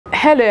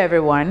Hello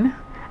everyone.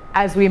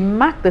 As we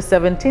mark the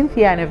 17th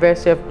year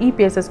anniversary of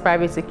EPSS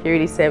Private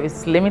Security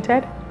Services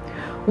Limited,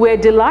 we're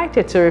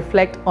delighted to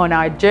reflect on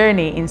our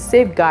journey in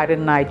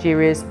safeguarding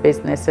Nigeria's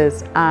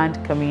businesses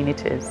and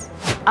communities.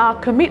 Our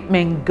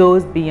commitment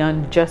goes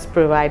beyond just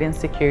providing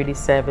security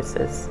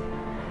services.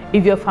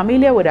 If you're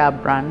familiar with our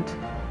brand,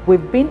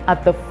 we've been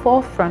at the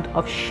forefront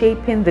of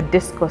shaping the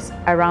discourse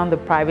around the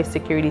private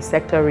security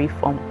sector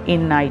reform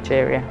in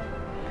Nigeria.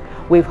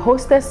 We've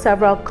hosted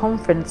several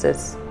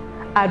conferences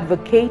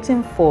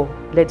advocating for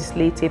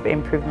legislative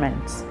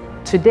improvements.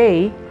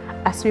 Today,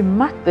 as we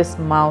mark this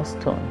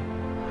milestone,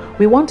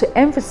 we want to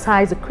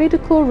emphasize the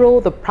critical role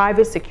the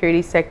private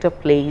security sector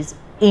plays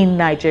in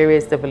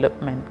Nigeria's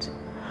development.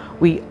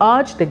 We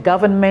urge the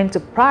government to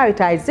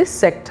prioritize this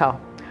sector,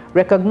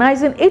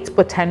 recognizing its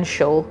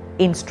potential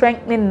in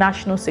strengthening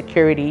national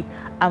security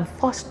and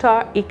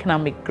foster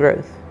economic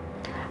growth.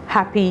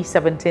 Happy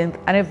 17th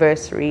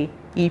anniversary,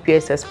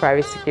 EPSS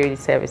Private Security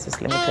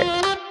Services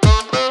Limited.